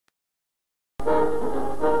In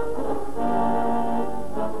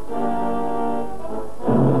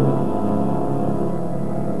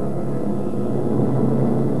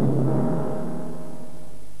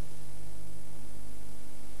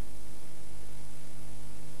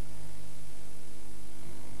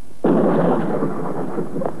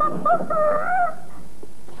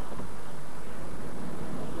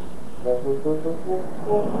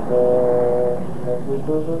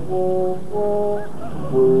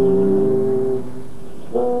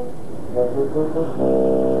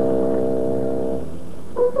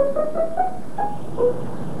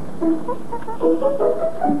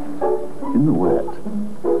the wet,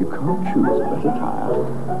 you can't choose a better tyre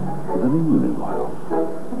than a Uniroyal.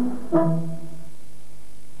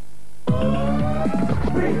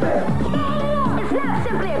 It's not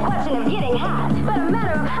simply a question of getting hot, but a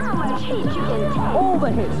matter of how much heat you can take. All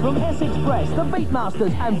the hits from S Express, the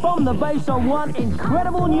Beatmasters, and Bomb the Bass on one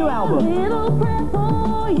incredible new album. Little prayer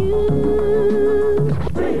for you.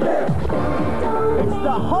 It's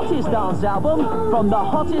the hottest dance album from the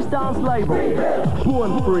hottest dance label.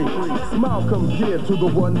 Born free, smile compared to the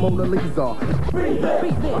one Mona Lisa. Beat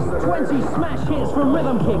this, 20 smash hits from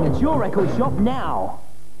Rhythm King at your record shop now.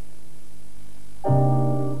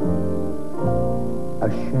 A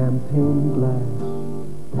champagne glass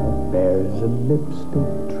bears a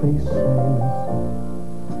lipstick traces,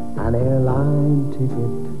 an airline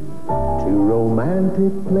ticket to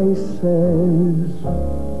romantic places,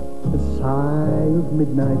 the sigh of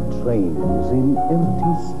midnight trains in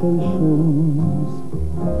empty stations,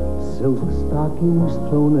 silk stockings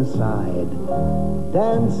thrown aside,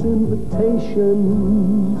 dance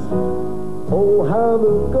invitations. Oh, how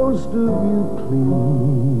the ghost of you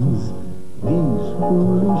clings. These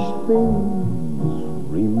foolish things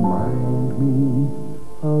remind me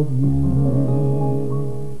of you.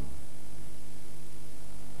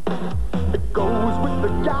 It goes with the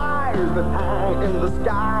guys that hang in the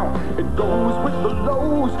sky. It goes with the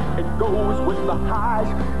lows. It goes with the highs.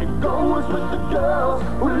 It goes with the girls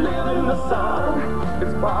who live in the sun.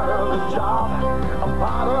 It's part of the job, a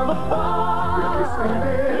part of the fun.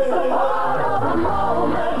 It's a part of the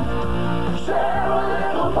moment. Share a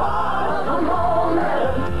little part of the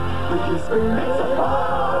moment. It's a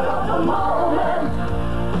part of the moment.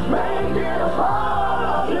 Make it a part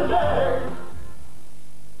of your day.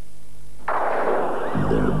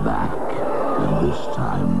 They're back, and this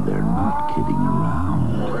time they're not kidding around.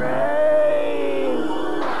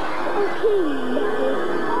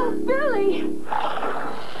 Oh, Billy!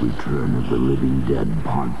 Return of the Living Dead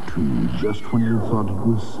Part 2, just when you thought it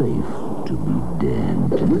was safe to be dead.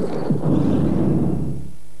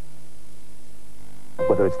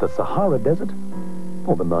 Whether it's the Sahara Desert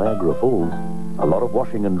or the Niagara Falls, a lot of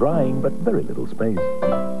washing and drying, but very little space.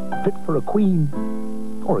 Fit for a queen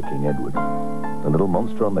or a King Edward. A little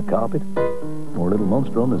monster on the carpet or a little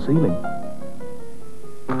monster on the ceiling.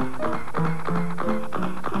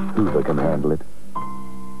 Hoover can handle it.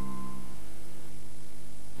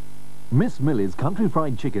 Miss Millie's Country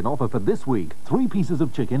Fried Chicken offer for this week. 3 pieces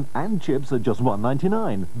of chicken and chips at just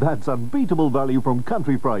 $1.99. That's unbeatable value from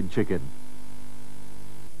Country Fried Chicken.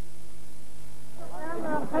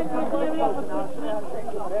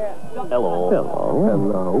 Hello. Hello.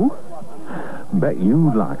 Hello. Bet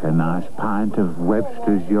you'd like a nice pint of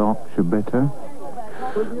Webster's Yorkshire bitter.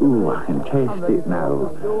 Ooh, I can taste it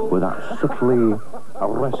now, with that subtly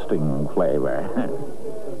arresting flavour.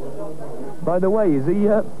 By the way, is he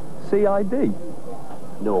CID?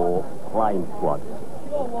 No, flying squad.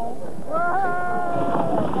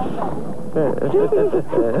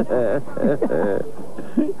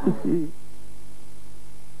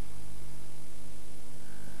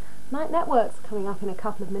 Night Network's coming up in a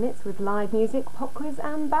couple of minutes with live music, pop quiz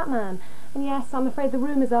and Batman. And yes, I'm afraid the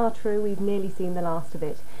rumours are true, we've nearly seen the last of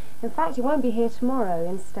it. In fact, it won't be here tomorrow.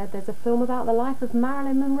 Instead, there's a film about the life of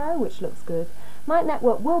Marilyn Monroe, which looks good. Night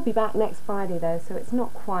Network will be back next Friday though, so it's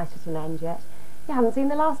not quite at an end yet. You haven't seen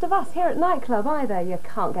The Last of Us here at Nightclub either. You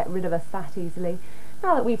can't get rid of us that easily.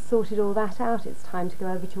 Now that we've sorted all that out, it's time to go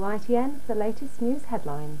over to ITN for the latest news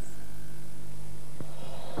headlines.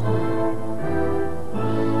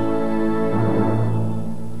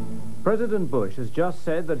 President Bush has just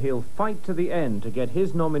said that he'll fight to the end to get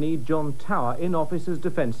his nominee John Tower in office as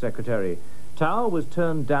Defence Secretary. Tower was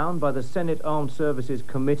turned down by the Senate Armed Services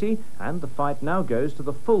Committee, and the fight now goes to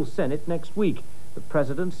the full Senate next week. The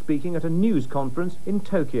President speaking at a news conference in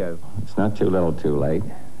Tokyo. It's not too little too late.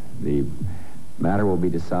 The matter will be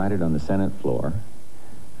decided on the Senate floor.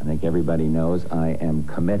 I think everybody knows I am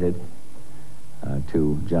committed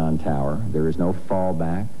to John Tower. There is no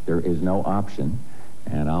fallback. There is no option.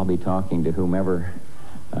 And I'll be talking to whomever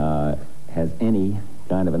has any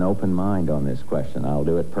kind of an open mind on this question. I'll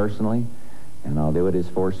do it personally, and I'll do it as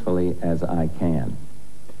forcefully as I can.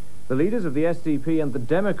 The leaders of the SDP and the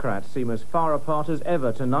Democrats seem as far apart as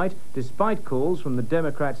ever tonight, despite calls from the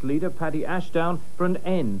Democrats' leader, Paddy Ashdown, for an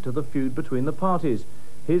end to the feud between the parties.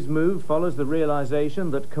 His move follows the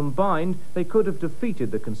realisation that combined they could have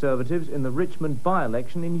defeated the Conservatives in the Richmond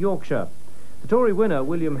by-election in Yorkshire. The Tory winner,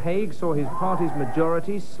 William Hague, saw his party's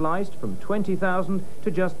majority sliced from 20,000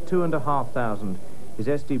 to just 2,500. His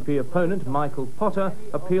SDP opponent, Michael Potter,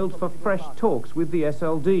 appealed for fresh talks with the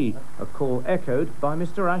SLD, a call echoed by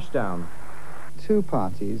Mr Ashdown. Two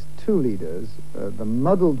parties, two leaders, the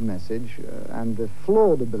muddled message and the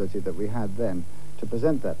flawed ability that we had then to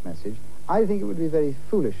present that message, I think it would be very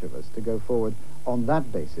foolish of us to go forward on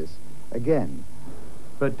that basis again.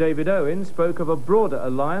 But David Owen spoke of a broader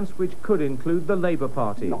alliance which could include the Labour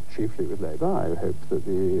Party. Not chiefly with Labour. I hoped that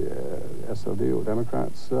the SLD or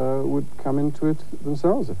Democrats would come into it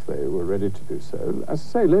themselves if they were ready to do so. As I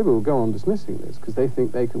say, Labour will go on dismissing this because they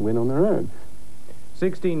think they can win on their own.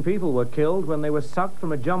 16 people were killed when they were sucked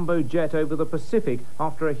from a jumbo jet over the Pacific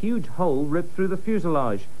after a huge hole ripped through the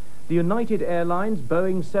fuselage. The United Airlines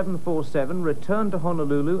Boeing 747 returned to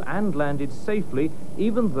Honolulu and landed safely,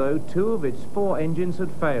 even though 2 of its 4 engines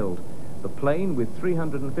had failed. The plane, with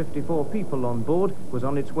 354 people on board, was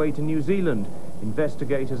on its way to New Zealand.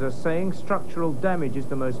 Investigators are saying structural damage is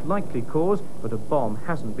the most likely cause, but a bomb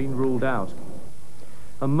hasn't been ruled out.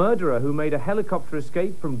 A murderer who made a helicopter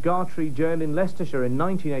escape from Gartree Jail in Leicestershire in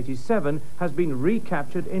 1987 has been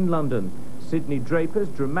recaptured in London. Sidney Draper's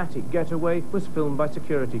dramatic getaway was filmed by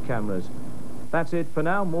security cameras. That's it for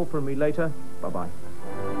now. More from me later. Bye-bye.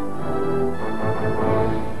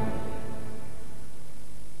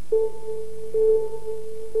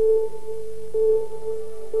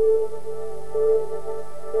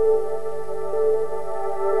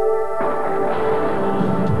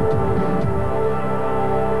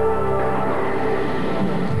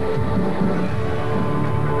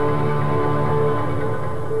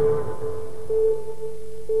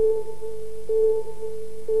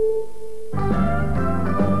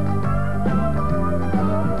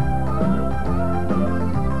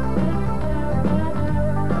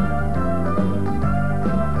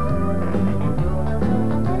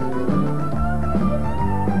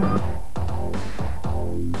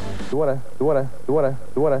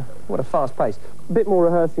 What a fast pace. A bit more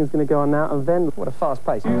rehearsing is going to go on now, and then what a fast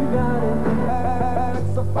pace. You got it.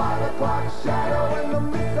 It's a 5 o'clock shadow and the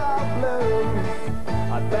missile blows.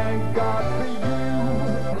 I thank God for you.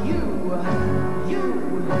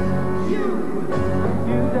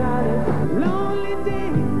 You got it. Lonely day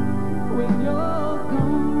when you're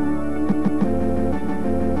gone.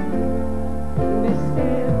 They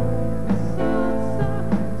said the sun's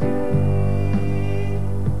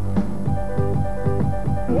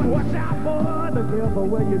watch out, boy, look careful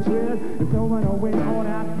where you tread. There's no one away on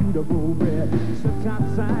that beautiful bed. Step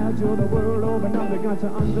outside to the world, open up, they got to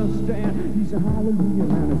understand. He said, hallelujah,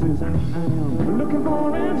 man, it says, I am looking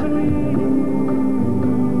for Angeline.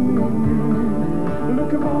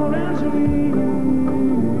 Looking for Angeline.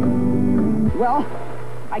 Well,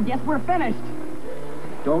 I guess we're finished.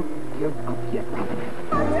 Don't give up yet, Robin.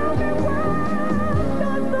 Tell me when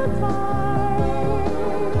does the time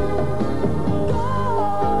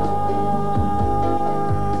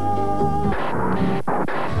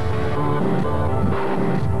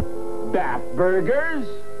Bat burgers.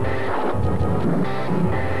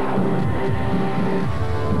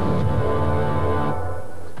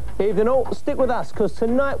 Evening all, stick with us because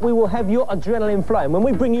tonight we will have your adrenaline flowing when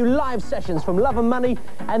we bring you live sessions from Love and Money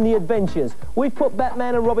and The Adventures. We've put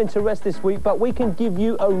Batman and Robin to rest this week, but we can give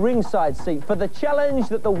you a ringside seat for the challenge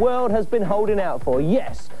that the world has been holding out for.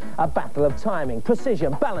 Yes, a battle of timing,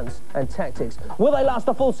 precision, balance and tactics. Will they last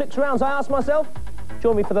the full 6 rounds, I ask myself?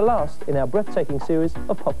 Join me for the last in our breathtaking series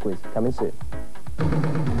of Pop Quiz, coming soon.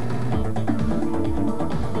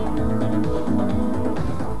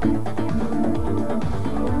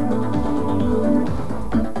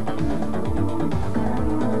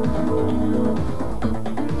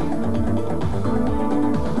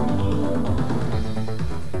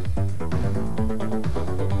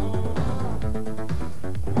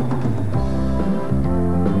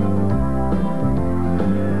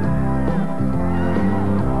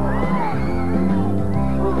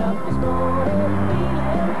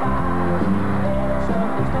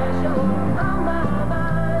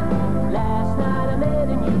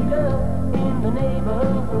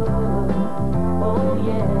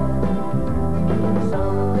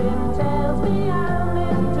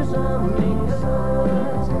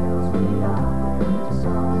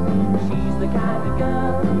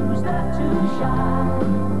 who's not too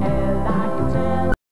shy.